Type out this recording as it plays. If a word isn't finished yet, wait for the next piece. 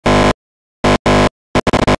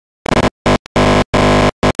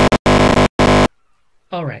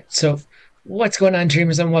Alright, so what's going on,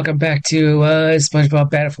 dreamers, and welcome back to SpongeBob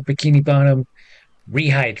Battle for Bikini Bottom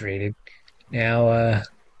Rehydrated. Now,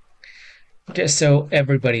 just so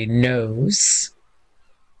everybody knows,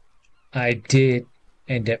 I did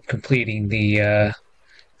end up completing the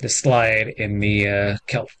slide in the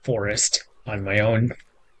kelp forest on my own.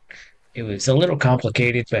 It was a little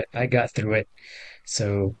complicated, but I got through it.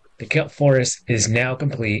 So the kelp forest is now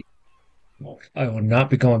complete. I will not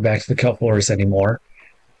be going back to the kelp forest anymore.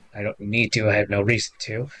 I don't need to. I have no reason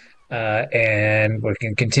to. And we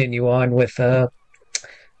can continue on with uh,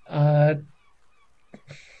 the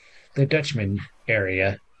Dutchman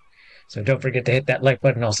area. So don't forget to hit that like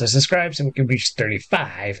button. Also subscribe so we can reach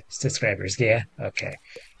 35 subscribers. Yeah? Okay.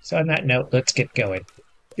 So on that note, let's get going.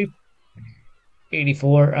 Boop.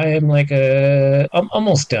 84. I am like I'm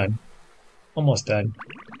almost done. Almost done.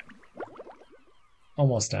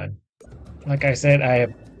 Almost done. Like I said, I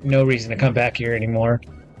have no reason to come back here anymore.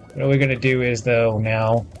 What we're going to do is, though,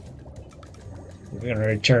 now we're going to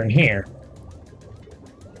return here.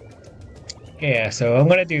 Yeah, so I'm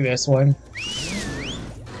going to do this one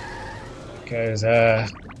because I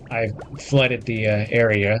flooded the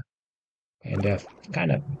area and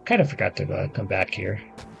kind of forgot to come back here.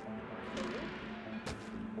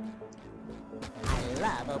 I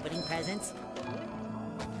love opening presents.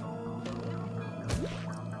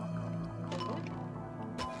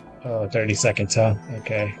 Oh, 30 seconds, huh?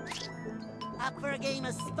 Okay. Up for a game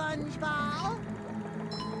of SpongeBob?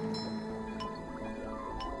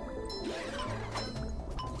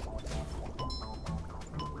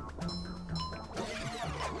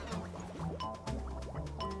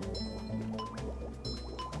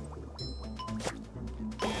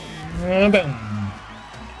 Boom.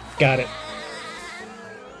 Got it.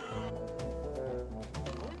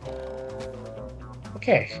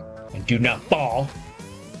 Okay. And do not fall.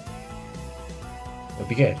 Would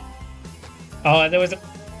be good. Oh, there was a...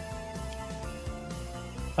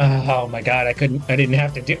 Oh my god, I didn't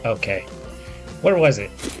have to do... Okay. Where was it?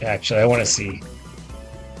 Actually, I want to see.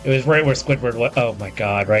 It was right where Squidward was. Oh my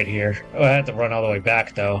god, right here. Oh, I had to run all the way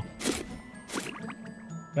back, though.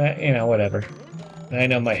 But, you know, whatever. I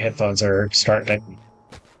know my headphones are starting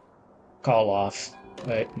to call off.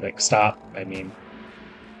 Like, stop, I mean.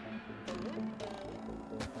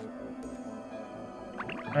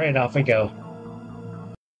 Alright, off we go.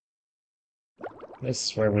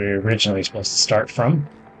 This is where we were originally supposed to start from.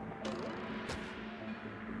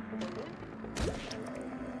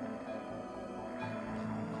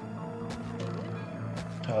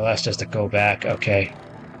 Oh, that's just a go back. Okay.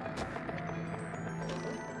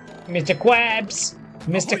 Mr. Quabs!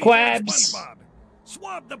 Mr. Quabs! SpongeBob!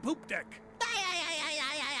 Swab the poop deck!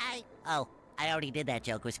 Oh, I already did that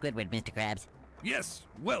joke with Squidward, Mr. Krabs. Yes,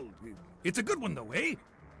 well, it's a good one though, eh?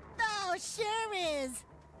 Oh, sure is.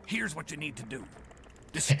 Here's what you need to do.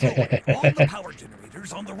 Destroy all the power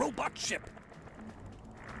generators on the robot ship.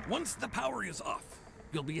 Once the power is off,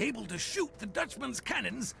 you'll be able to shoot the Dutchman's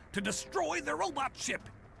cannons to destroy the robot ship.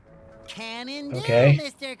 Cannon do, Okay.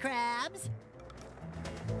 Mr. Krabs.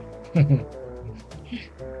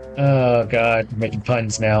 Oh god, making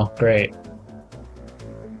puns now. Great.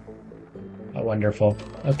 Oh, wonderful.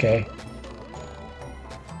 Okay.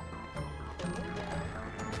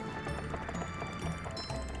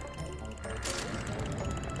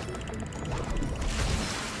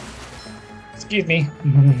 Excuse me.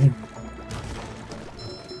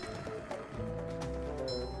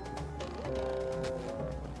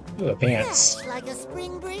 Ooh, a pants. Fresh like a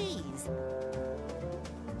spring breeze.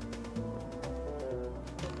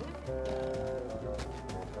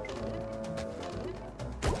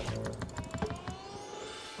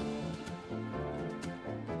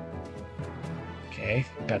 Okay,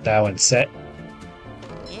 got that one set.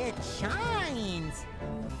 It shines.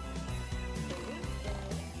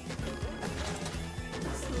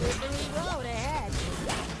 Slippery road ahead.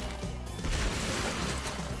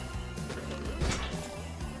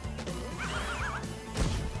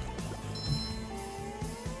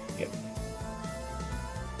 Yep.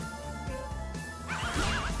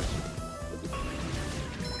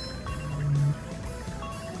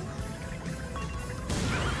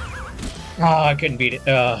 Oh, I couldn't beat it.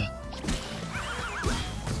 SpongeBob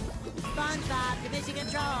to mission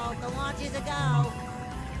control. The launch is a go.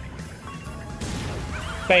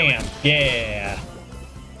 Bam! Yeah!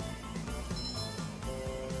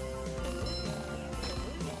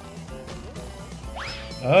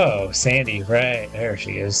 Oh, Sandy, right. There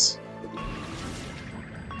she is.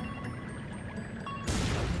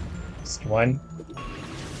 Just one.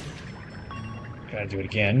 Gotta do it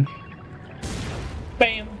again.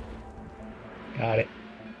 Bam! Got it.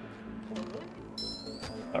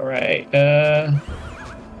 All right.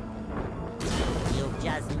 You've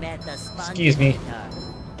just met the sponge. Excuse me.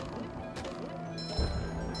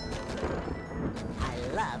 I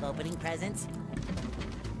love opening presents.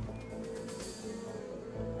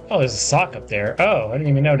 Oh, there's a sock up there. Oh, I didn't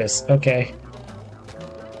even notice. Okay.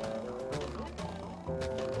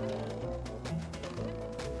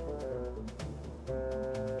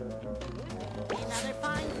 Another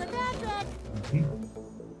find for Patrick.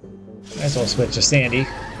 Might as well switch to Sandy. See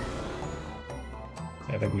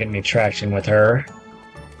if I can get any traction with her.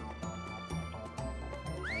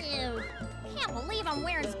 Ew. Can't believe I'm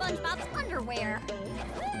wearing SpongeBob's underwear.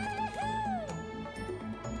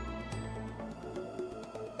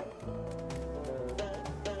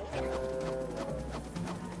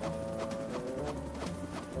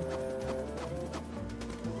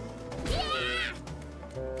 Yeah!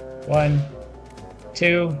 1,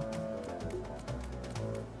 2,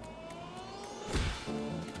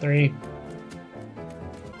 3.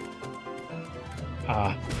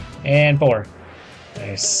 And 4.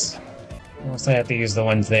 Nice. Unless I have to use the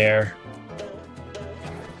ones there.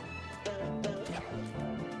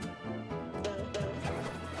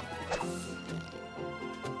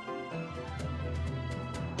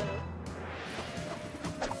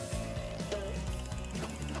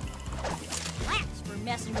 Thanks for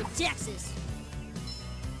messing with Texas.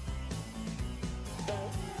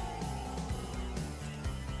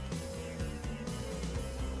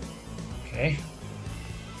 Okay.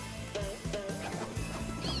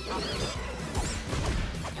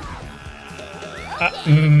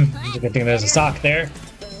 It's a good thing there's a sock there.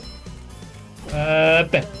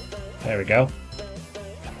 There we go.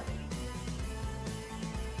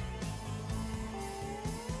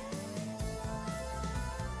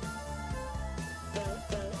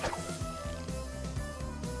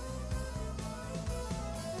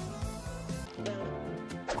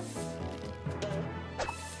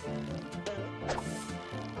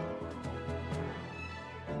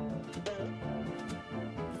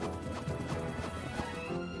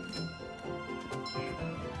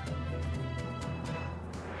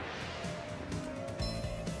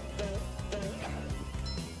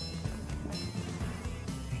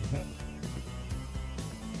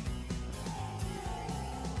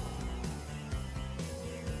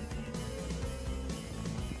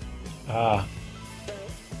 Ah.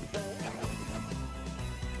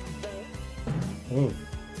 Ooh.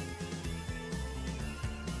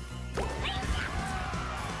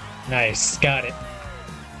 Nice. Got it.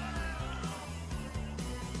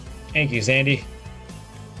 Thank you, Sandy.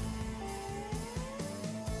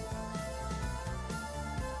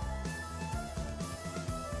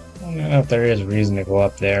 I don't know if there is reason to go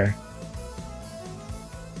up there.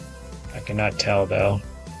 I cannot tell, though.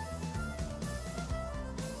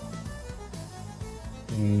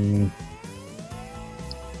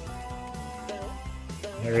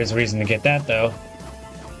 There is reason to get that, though.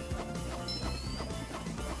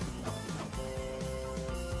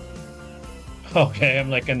 Okay, I'm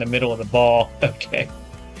like in the middle of the ball. Okay.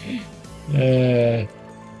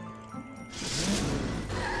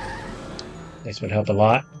 This would help a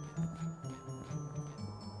lot.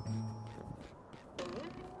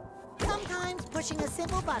 Sometimes pushing a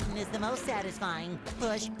simple button is the most satisfying.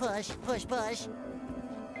 Push, push, push, push.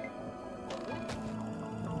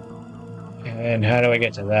 And how do I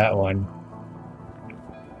get to that one?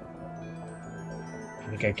 I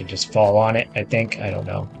think I could just fall on it, I think. I don't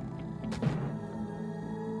know.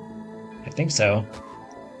 I think so.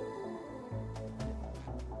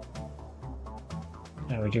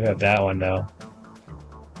 Oh, we do have that one, though.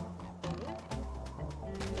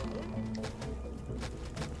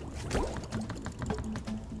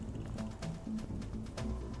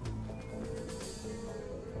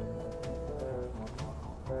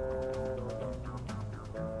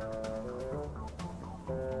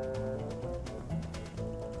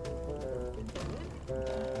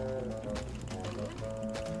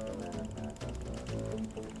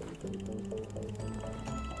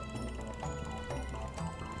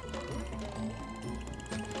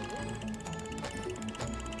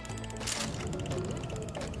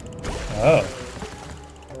 Oh.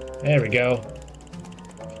 There we go.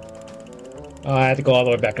 Oh, I have to go all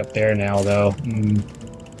the way back up there now, though.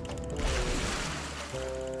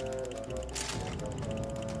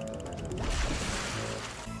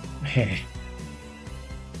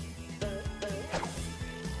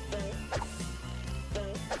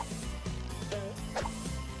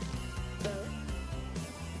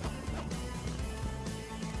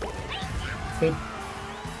 Boop.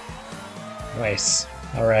 Nice.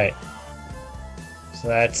 All right. So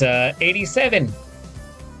that's 87.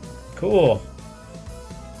 Cool.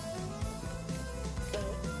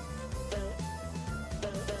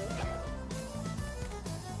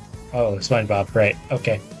 Oh, SpongeBob, right.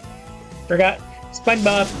 Okay. Forgot.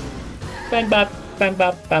 SpongeBob. SpongeBob.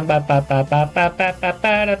 SpongeBob.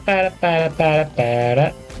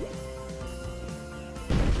 SpongeBob.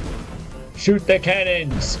 Shoot the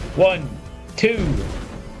cannons. 1, 2,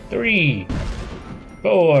 3,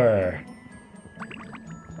 4.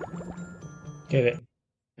 Get it.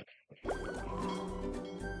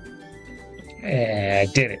 Yeah, I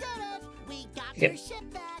did it. We got Yep. your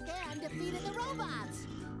ship back and defeated the robots.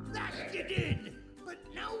 That you did! But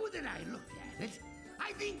now that I look at it,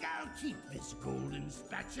 I think I'll keep this golden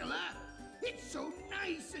spatula. It's so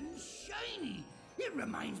nice and shiny. It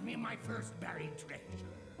reminds me of my first buried treasure.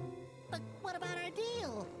 But what about our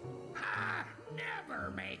deal? Ah,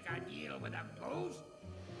 never make a deal with a ghost.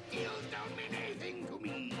 Deals don't mean anything to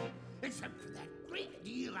me, except for that great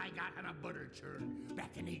deal I got on a butter churn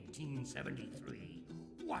back in 1873.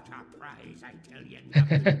 What a prize, I tell you,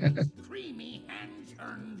 nothing beats creamy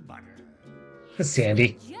hand-churned butter.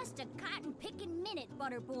 Sandy. Just a cotton picking minute,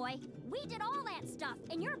 Butter Boy. We did all that stuff,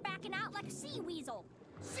 and you're backing out like a sea weasel.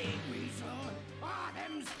 Sea weasel? Ah,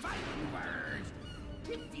 them's fighting words.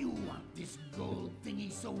 If you want this gold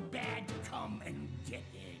thingy so bad, come and get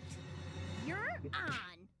it. You're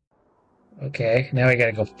on. Okay, now we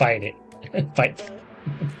gotta go fight it.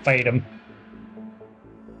 Fight him.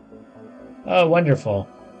 Oh, wonderful.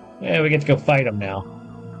 Yeah, we get to go fight him now.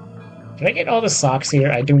 Did I get all the socks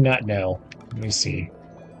here? I do not know. Let me see.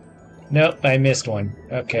 Nope, I missed one.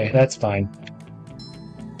 Okay, that's fine.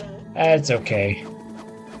 That's okay.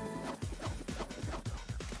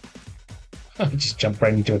 I just jumped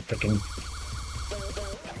right into a freaking...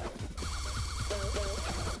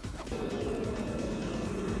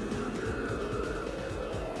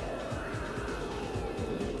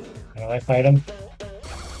 How do I fight him?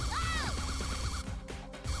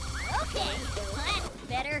 Okay, that's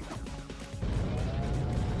better.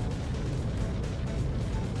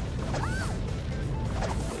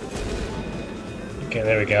 Okay,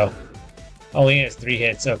 there we go. Oh, he has 3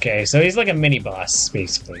 hits. Okay, so he's like a mini boss,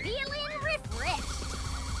 basically. Feeling refreshed.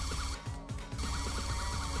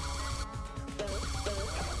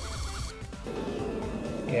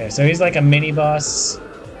 Yeah, so he's like a mini boss.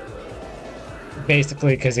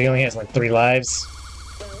 Basically, because he only has like 3 lives.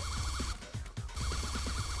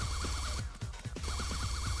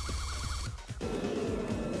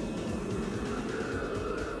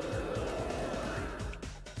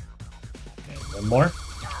 Okay, one more.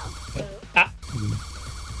 Ah!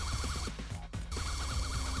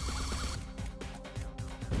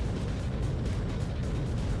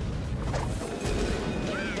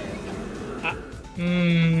 Ah!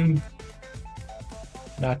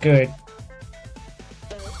 Not good.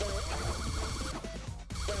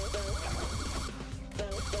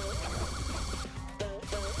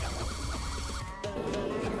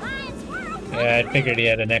 Yeah, I figured he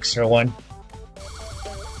had an extra one.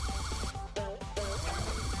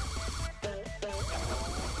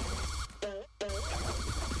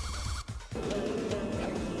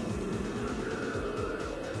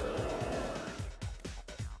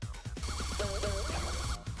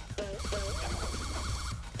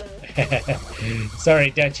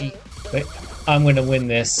 Sorry, Dutchie, but I'm gonna win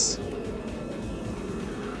this.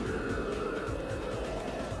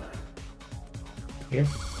 Here?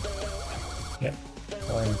 Yep.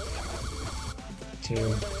 1,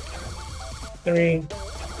 2, 3,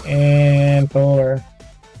 and 4.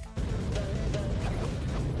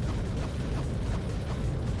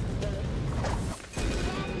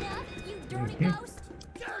 You dirty ghost.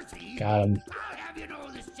 Dirty? Got him. I'll have you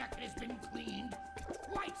know this jacket has been cleaned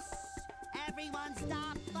twice. Everyone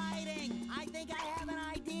stop fighting! I think I have an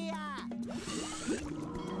idea!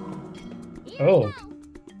 Here Oh. we go.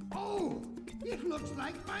 Oh, it looks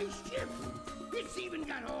like my ship. It's even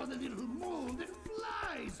got all the little mold that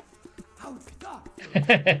flies. How thoughtful. All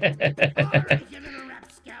right, you little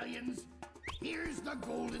rapscallions. Here's the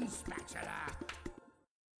golden spatula.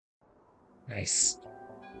 Nice.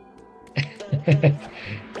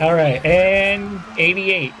 Alright, and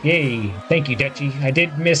 88. Yay. Thank you, Dutchie. I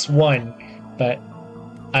did miss one, but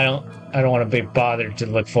I don't want to be bothered to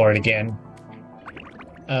look for it again.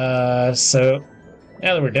 So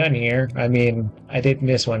now that we're done here, I mean, I did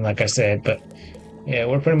miss one, like I said, but yeah,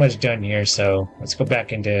 we're pretty much done here, so let's go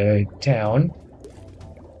back into town.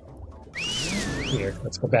 Here,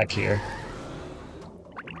 let's go back here.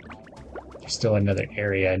 There's still another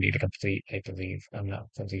area I need to complete, I believe. I'm not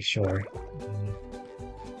completely sure.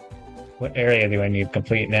 What area do I need to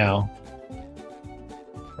complete now?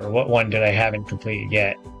 Or what one did I haven't completed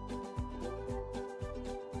yet?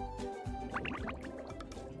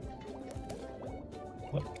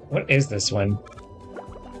 What is this one?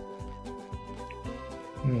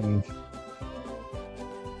 Hmm.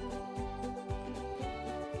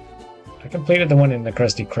 I completed the one in the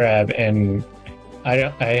Krusty Krab, and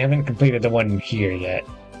I haven't completed the one here yet.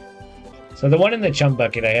 So the one in the Chum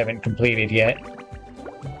Bucket I haven't completed yet.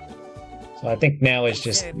 So I think now is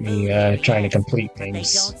just me trying to complete But they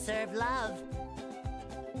things. don't serve love.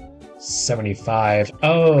 75.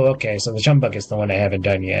 Oh, okay, so the Chum Bucket's the one I haven't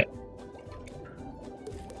done yet.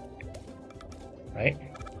 Right?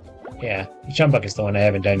 Yeah, the Chum Bucket's the one I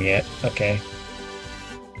haven't done yet. Okay.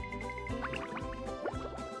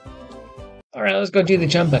 Alright, let's go do the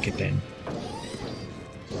Chum Bucket then.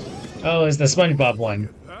 Oh, it's the SpongeBob one.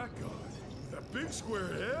 That guy, that big square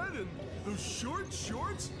head and those short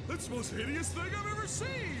shorts, that's the most hideous thing I've ever seen.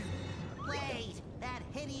 Wait, that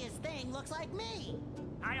hideous thing looks like me.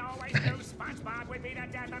 I always knew SpongeBob would be the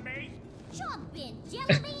death of me. Jumpin'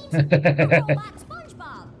 jelly beans! The robot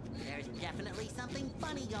SpongeBob! There's definitely something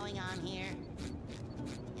funny going on here.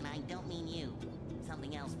 And I don't mean you.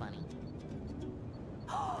 Something else funny.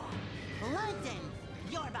 London!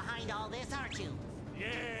 You're behind all this, aren't you?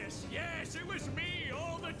 Yes, yes, it was me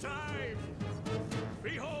all the time.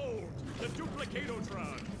 Behold, the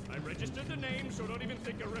Duplicatotron. I registered the name, so don't even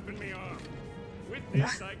think of ripping me off. With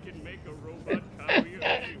this, I can make a robot copy of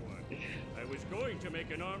anyone. I was going to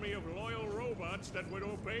make an army of loyal robots that would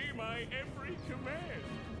obey my every command.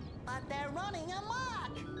 But they're running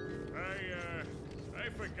amok! I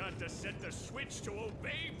forgot to set the switch to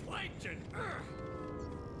obey Plankton. Ugh.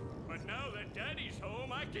 But now that Daddy's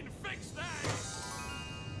home, I can fix that!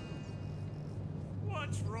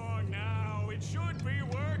 What's wrong now? It should be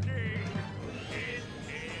working! It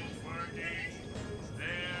is working!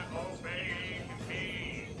 They're obeying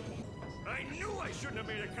me! I knew I shouldn't have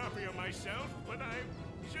made a copy of myself, but I'm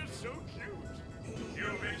just so cute!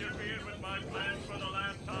 You've interfered with my plans for the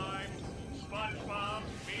last time! SpongeBob,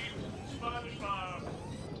 meet SpongeBob!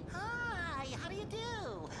 Hi, how do you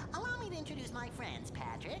do? Allow me to introduce my friends,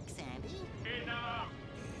 Patrick, Sandy. Enough!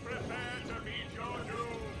 Prepare to meet your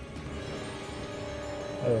doom!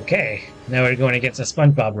 Okay, now we're going against a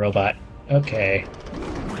SpongeBob robot. Okay.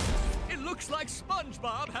 It looks like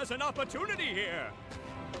SpongeBob has an opportunity here!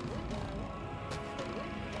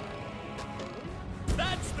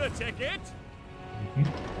 That's the ticket!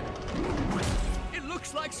 It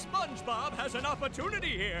looks like SpongeBob has an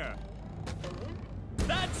opportunity here!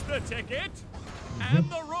 That's the ticket! And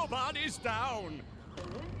the robot is down!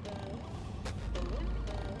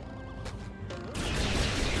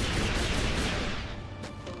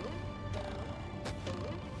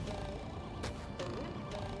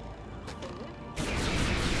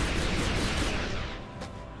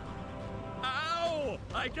 Ow!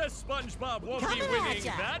 I guess SpongeBob won't be Coming at winning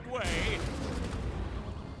ya. that way!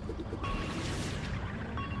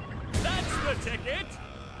 That's the ticket!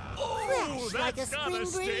 Oh, Fresh like that's a got a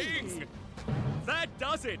spring breeze. sting! That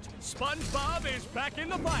does it! SpongeBob is back in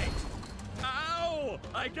the fight! Ow!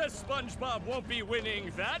 I guess SpongeBob won't be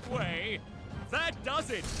winning that way! That does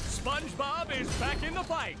it! SpongeBob is back in the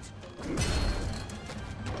fight!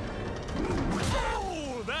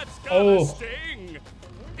 Oh, that's got Oh. a sting!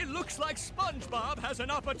 It looks like SpongeBob has an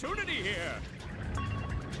opportunity here!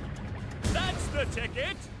 That's the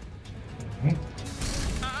ticket!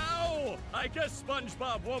 Ow! I guess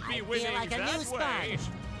SpongeBob won't be I feel winning like a that new way!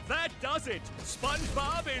 sponge. That does it!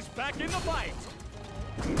 SpongeBob is back in the fight!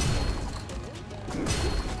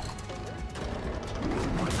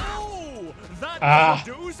 Oh! That was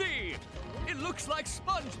a doozy! It looks like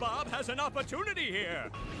SpongeBob has an opportunity here!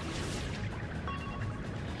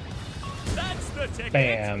 That's the ticket!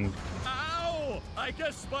 Bam. Ow! I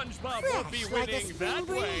guess SpongeBob won't be Fresh like a winning spring that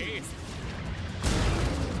way! breeze.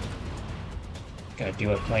 Gotta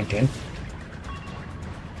do it, Plankton.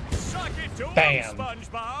 Suck it to Bam. him,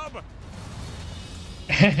 SpongeBob!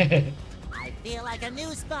 I feel like a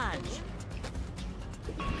new sponge.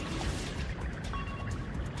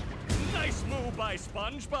 Nice move by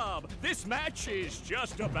SpongeBob. This match is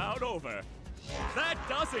just about over. That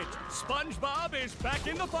does it. SpongeBob is back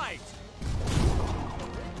in the fight.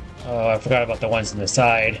 Oh, I forgot about the ones on the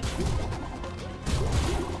side.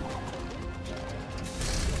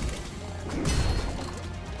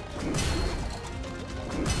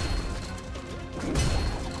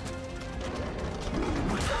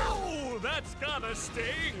 Oh, that's got a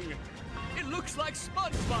sting. It looks like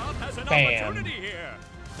SpongeBob has an Bam. opportunity here.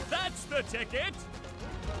 That's the ticket.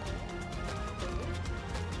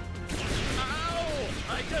 Ow!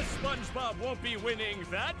 I guess SpongeBob won't be winning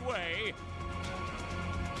that way.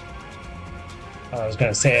 I was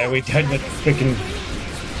gonna say, are we done with freaking...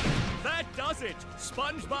 That does it.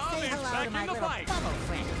 SpongeBob Say is hello back to my in the little fight. bubble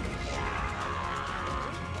friend.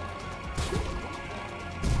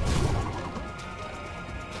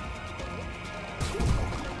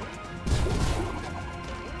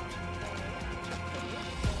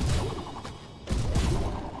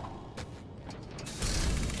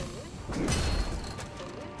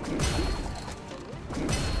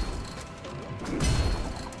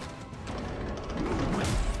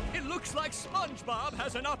 like SpongeBob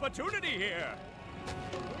has an opportunity here.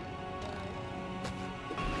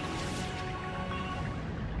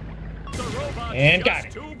 The robot's And just got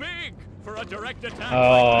it. too big for a direct attack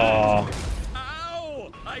Oh. like that.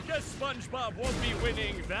 Ow! I guess SpongeBob won't be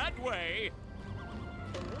winning that way.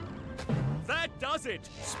 That does it.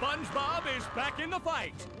 SpongeBob is back in the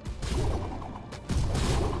fight.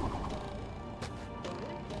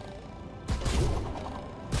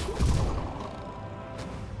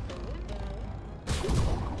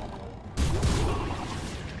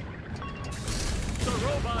 The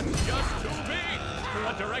robot's just too big for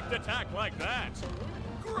a direct attack like that.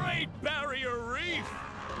 Great Barrier Reef!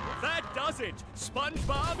 That does it.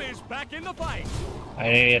 SpongeBob is back in the fight.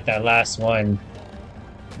 I didn't get that last one.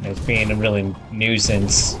 It's being a really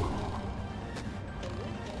nuisance.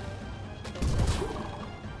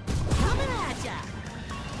 Coming at ya!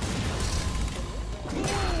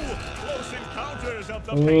 Ooh, close encounters of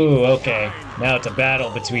the Ooh, painful okay. kind. Now it's a battle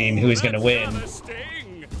between who's gonna That's win. got a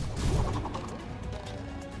sting.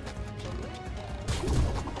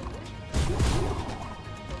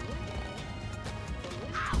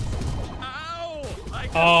 Ow! I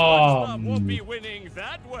guess SpongeBob won't be winning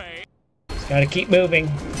that way. Gotta keep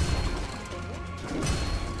moving.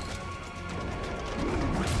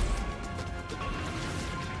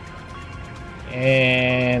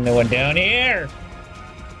 And the one down here.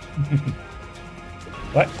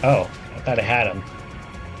 What? Oh, I thought I had him.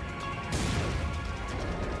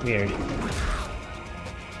 Weird.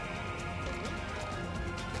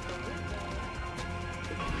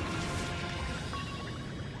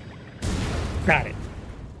 Got it.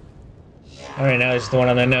 Alright, now it's the one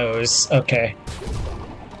on the nose. Okay.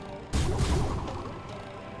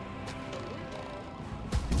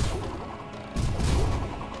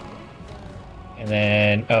 And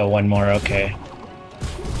then, oh, one more, okay.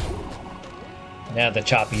 Now the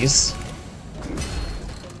choppies.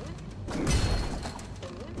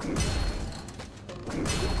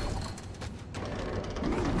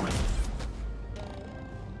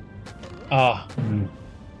 Oh,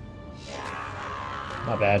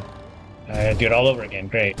 not bad. I do it all over again,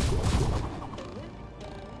 great.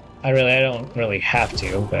 I don't really have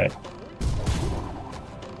to, but...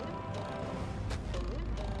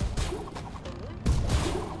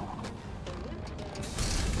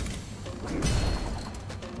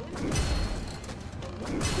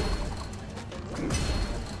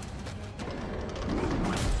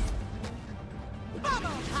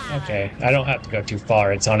 Okay, I don't have to go too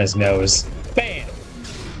far, it's on his nose. Bam!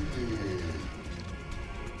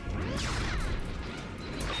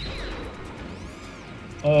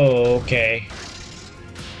 Oh, okay.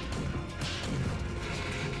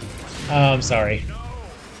 I'm sorry. No,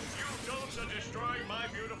 you don'ts are destroying my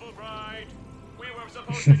beautiful bride. We were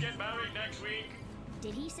supposed to get married next week.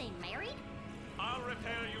 Did he say married? I'll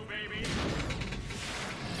repair you, baby.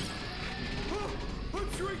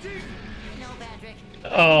 I'm shrinking! No, Patrick.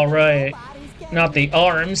 All right. Body's getting Not the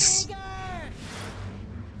arms. bigger.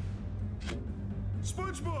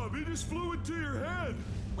 SpongeBob, he just flew into your head!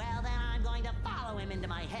 Well, then I'm going to follow him into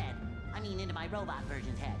my head. I mean, into my robot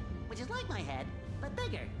version's head, which is like my head, but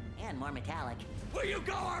bigger and more metallic. Will you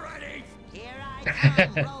go already? Here I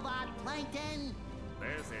come, robot plankton.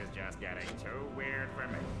 This is just getting too weird for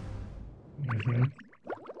me. Mm-hmm.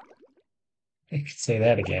 You could say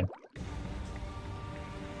that again.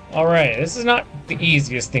 Alright, this is not the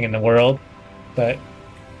easiest thing in the world, but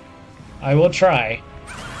I will try.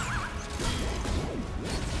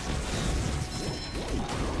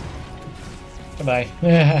 Goodbye.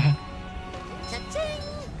 Cha-ching!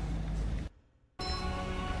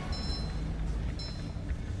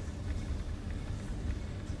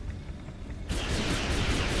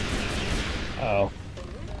 Oh.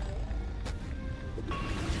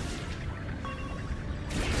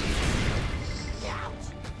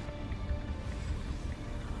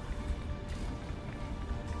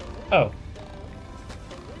 Oh.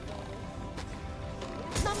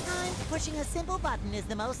 Sometimes pushing a simple button is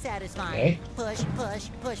the most satisfying. Okay. Push, push,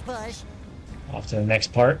 push, push. Off to the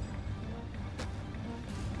next part.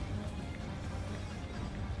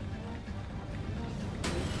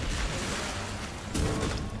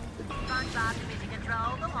 SpongeBob Division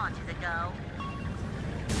Control, the launch is a go.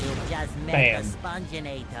 You've just met Bam. the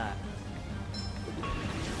Sponginator.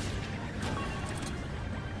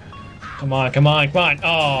 Come on, come on, come on.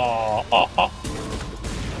 Oh, oh, oh.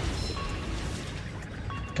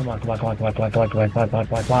 Come on, come on, come on, come on, come on, come on, come on, come on, come on,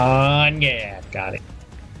 come on, come on. Yeah, got it.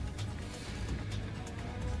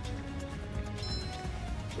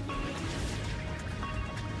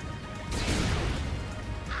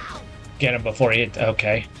 Get him before he hit.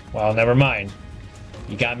 Okay. Well, never mind.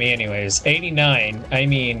 You got me anyways. 89. I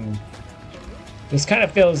mean, this kind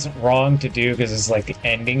of feels wrong to do because it's like the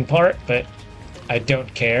ending part, but I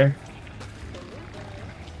don't care.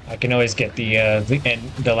 I can always get the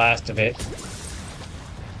end, the last of it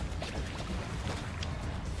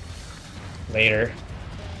later.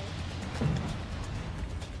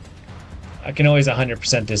 I can always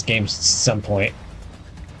 100% this game at some point.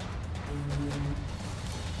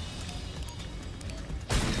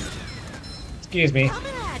 Excuse me.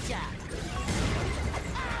 Coming at ya.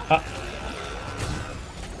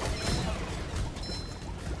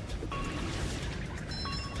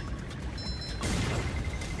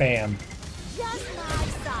 Bam. Just my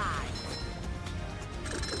size.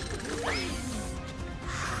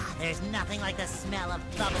 There's nothing like the smell of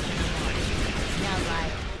bubbles in the morning. Smells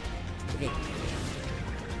like victory.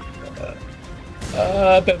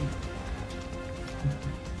 Boom.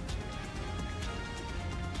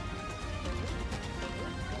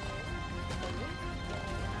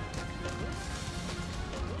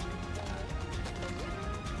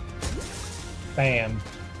 Bam.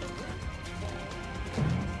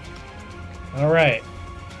 All right.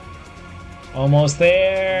 Almost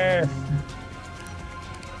there.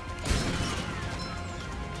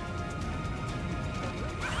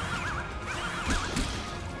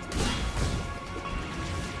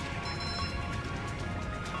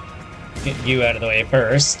 Get you out of the way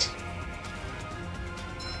first.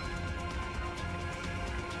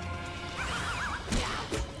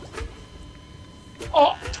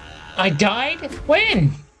 Oh, I died?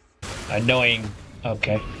 When? Annoying.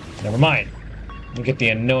 Okay, never mind. We'll get the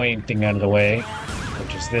annoying thing out of the way,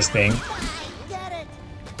 which is this thing. Get it.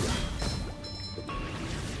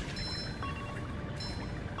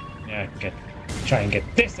 Yeah, try and get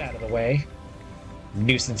this out of the way.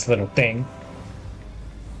 Nuisance little thing.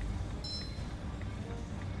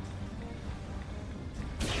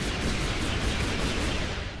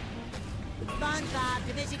 SpongeBob,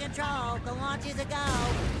 division control. The launch is a go.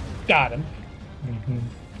 Got him.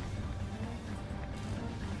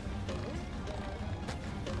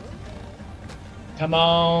 Come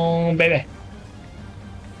on, baby.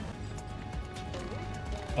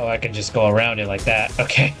 Oh, I can just go around it like that.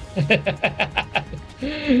 Okay.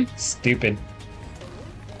 Stupid.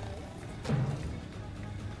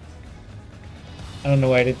 I don't know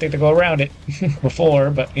why I didn't think to go around it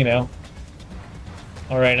before, but you know.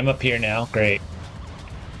 Alright, I'm up here now. Great.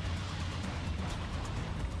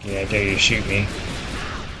 Yeah, I dare you to shoot me.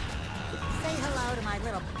 Say hello to my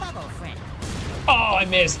little bubble friend. Oh, I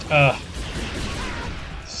missed.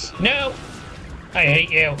 No! I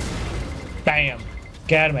hate you. Bam.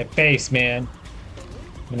 Get out of my face, man.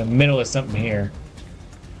 I'm in the middle of something here.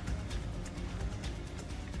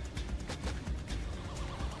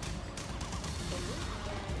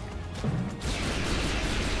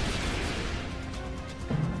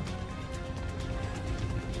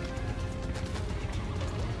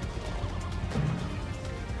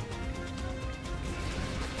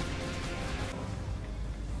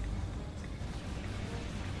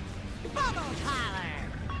 Bubble power.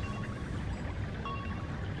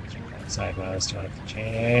 Side while I still have the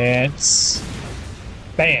chance.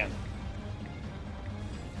 Bam!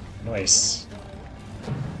 Nice.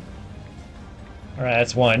 Alright,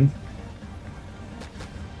 that's one.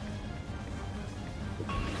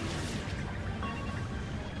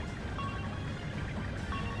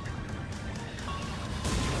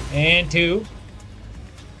 And two.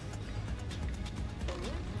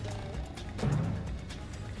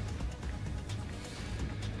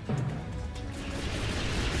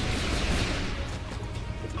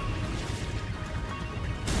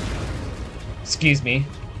 Excuse me.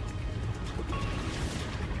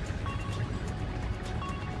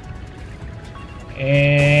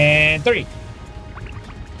 And three.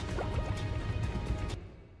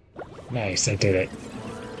 Nice, I did it.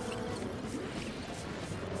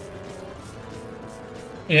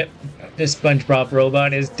 Yep, this SpongeBob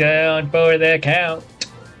robot is down for the count.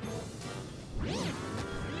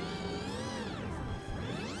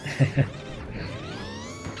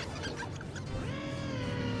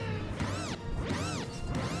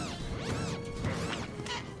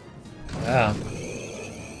 Wow.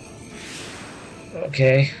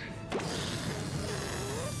 Okay.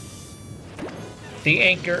 The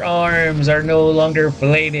anchor arms are no longer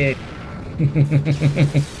bladed.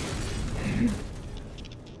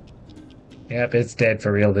 Yep, it's dead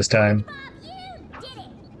for real this time. Bob, you did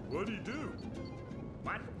it! What'd he do?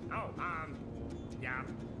 What? Oh, yeah.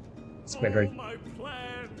 Squidward. All my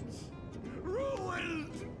plans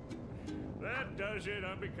ruined. That does it.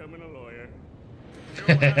 I'm becoming a lawyer.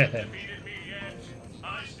 You haven't defeated me yet.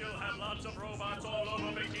 I still have lots of robots all over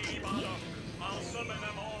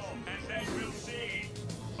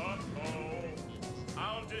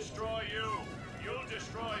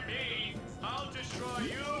destroy me, I'll destroy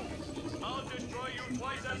you. I'll destroy you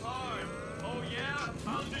twice as hard. Oh yeah,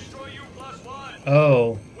 I'll destroy you +1.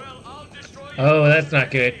 Oh. Well, I'll destroy you. Oh, that's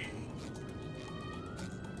not good.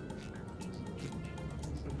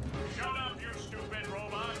 Shut up, you stupid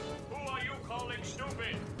robot. Who are you calling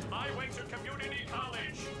stupid? I went to community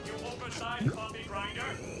college, you oversized coffee grinder.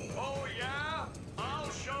 Oh yeah? I'll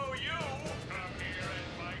show you. Come here and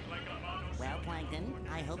fight like a monocyte. Well, Plankton,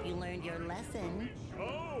 I hope you learned your lesson.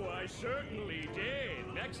 Oh, I certainly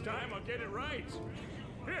did. Next time I'll get it right.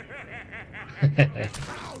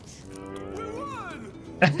 Ouch! We won!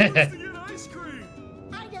 Who wants to get ice cream?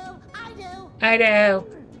 I do. I know.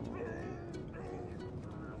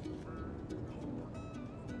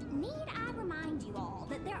 Need I remind you all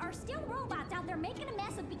that there are still robots out there making a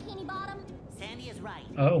mess of Bikini Bottom? Sandy is right.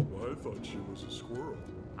 Oh. I thought she was a squirrel.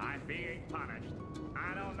 I'm being punished.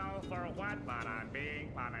 I don't know for what, but I'm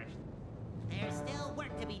being punished. There's still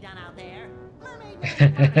work to be done out there. Mermaid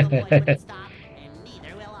Barnacle Boy wouldn't stop, and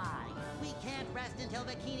neither will I. We can't rest until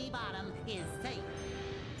Bikini Bottom is safe.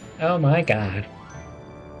 Oh my god.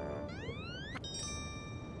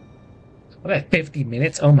 What about 50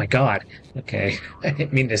 minutes? Oh my god. Okay. I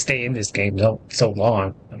didn't mean to stay in this game so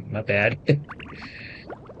long. My bad.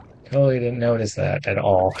 Totally didn't notice that at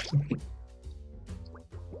all.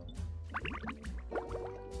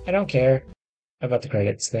 I don't care about the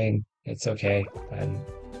credits thing. It's okay. I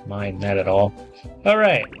don't mind that at all.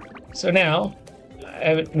 Alright. So now, I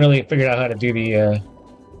haven't really figured out how to do the,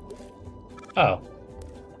 Oh.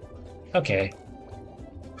 Okay.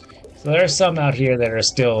 So there are some out here that are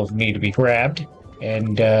still need to be grabbed,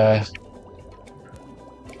 and there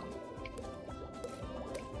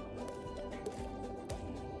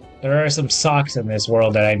are some socks in this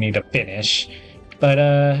world that I need to finish, but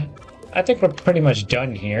I think we're pretty much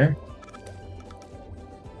done here.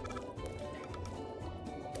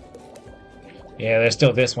 Yeah, there's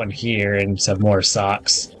still this one here and some more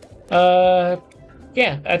socks. Yeah,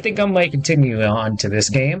 I think I might continue on to this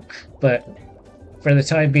game, but for the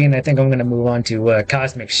time being, I think I'm going to move on to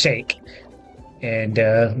Cosmic Shake, and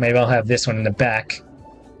maybe I'll have this one in the back,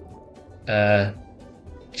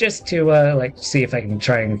 just to like see if I can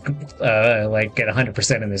try and like get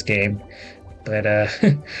 100% in this game. But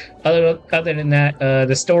other than that,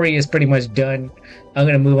 the story is pretty much done. I'm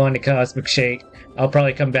going to move on to Cosmic Shake. I'll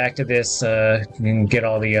probably come back to this and get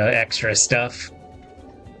all the extra stuff.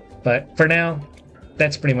 But for now,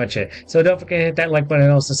 that's pretty much it. So don't forget to hit that like button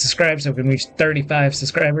and also subscribe so we can reach 35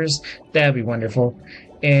 subscribers. That'd be wonderful.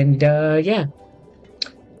 And yeah.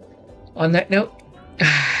 On that note,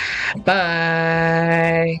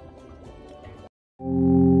 bye.